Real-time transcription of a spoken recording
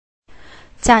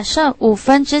假设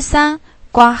3/5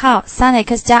括号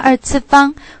 3x 加2次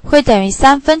方会等于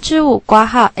5/3括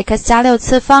号 x 加6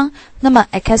次方，那么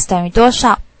x 等于多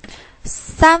少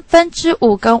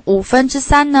？3/5跟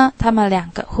5/3呢，它们两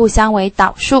个互相为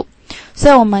导数，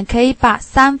所以我们可以把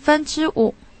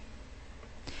5/3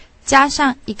加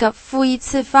上一个-1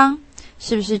次方，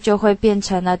是不是就会变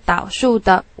成了导数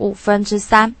的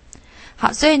3/5？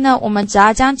好，所以呢，我们只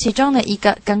要将其中的一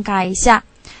个更改一下。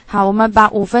好，我们把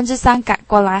3/5改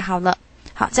过来好了。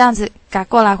好，这样子改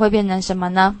过来会变成什么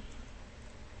呢？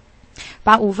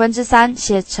把3/5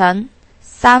写成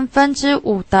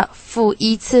5/3的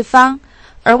-1次方，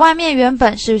而外面原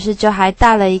本是不是就还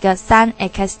带了一个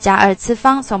 3x 加2次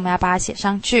方，所以我们要把它写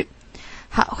上去。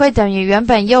好，会等于原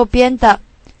本右边的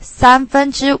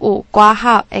5/3括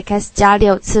号 x 加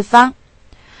6次方。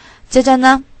接着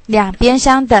呢，两边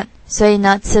相等，所以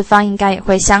呢，次方应该也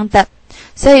会相等。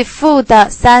所以负的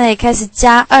 3x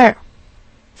加2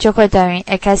就会等于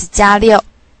x 加6。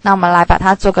那我们来把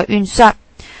它做个运算。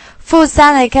负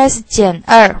 3x 减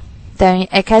2等于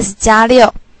x 加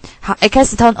6。好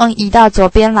 ，x 通通移到左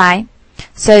边来，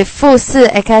所以负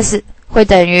 4x 会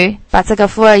等于，把这个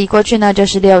-2移过去呢，就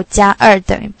是6加2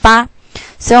等于8。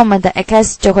所以我们的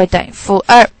x 就会等于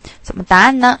-2。什么答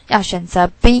案呢？要选择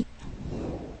B。